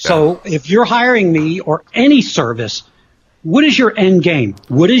goal? So if you're hiring me or any service, what is your end game?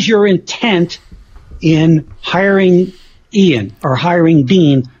 What is your intent in hiring Ian or hiring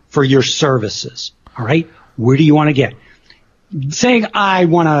Dean for your services? All right. Where do you want to get? Saying I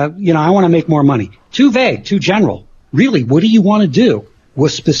want to make more money. Too vague, too general. really, what do you want to do? Well,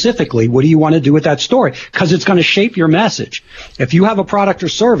 specifically, what do you want to do with that story? Because it's going to shape your message. If you have a product or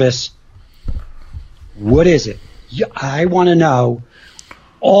service, what is it? I want to know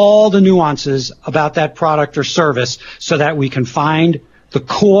all the nuances about that product or service so that we can find the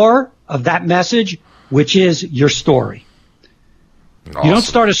core of that message, which is your story. Awesome. You don't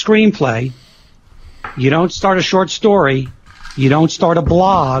start a screenplay. You don't start a short story. You don't start a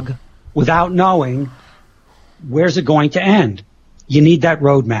blog without knowing where's it going to end. You need that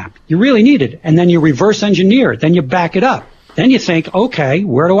roadmap. You really need it. And then you reverse engineer it. Then you back it up. Then you think, okay,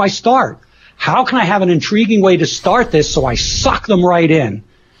 where do I start? How can I have an intriguing way to start this so I suck them right in?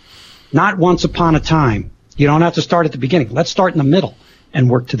 Not once upon a time. You don't have to start at the beginning. Let's start in the middle and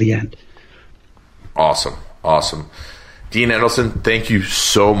work to the end. Awesome. Awesome. Dean Edelson, thank you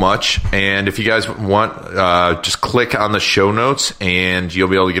so much. And if you guys want, just click on the show notes and you'll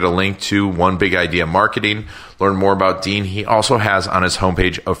be able to get a link to One Big Idea Marketing. Learn more about Dean. He also has on his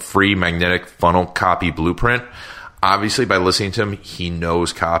homepage a free magnetic funnel copy blueprint. Obviously, by listening to him, he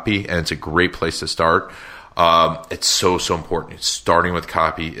knows copy, and it's a great place to start. It's so important. Starting with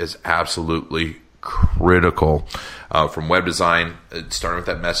copy is absolutely critical. From web design, starting with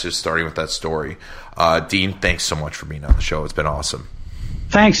that message, starting with that story. Dean, thanks so much for being on the show. It's been awesome.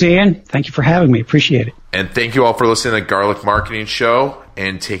 Thanks, Ian. Thank you for having me. Appreciate it. And thank you all for listening to the Garlic Marketing Show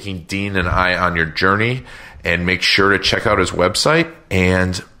and taking Dean and I on your journey. And make sure to check out his website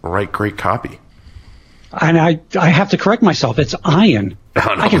and write great copy. And I have to correct myself. It's Ian.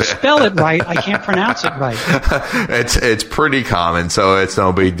 Oh, no. I can spell it right. I can't pronounce it right. It's pretty common, so it's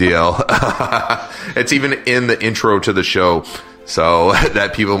no big deal. It's even in the intro to the show, so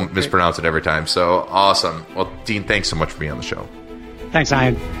that people mispronounce it every time. So awesome. Well, Dean, thanks so much for being on the show. Thanks,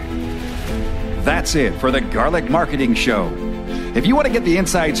 Ian. That's it for the Garlic Marketing Show. If you want to get the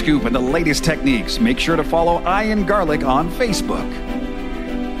inside scoop and the latest techniques, make sure to follow Ian Garlic on Facebook.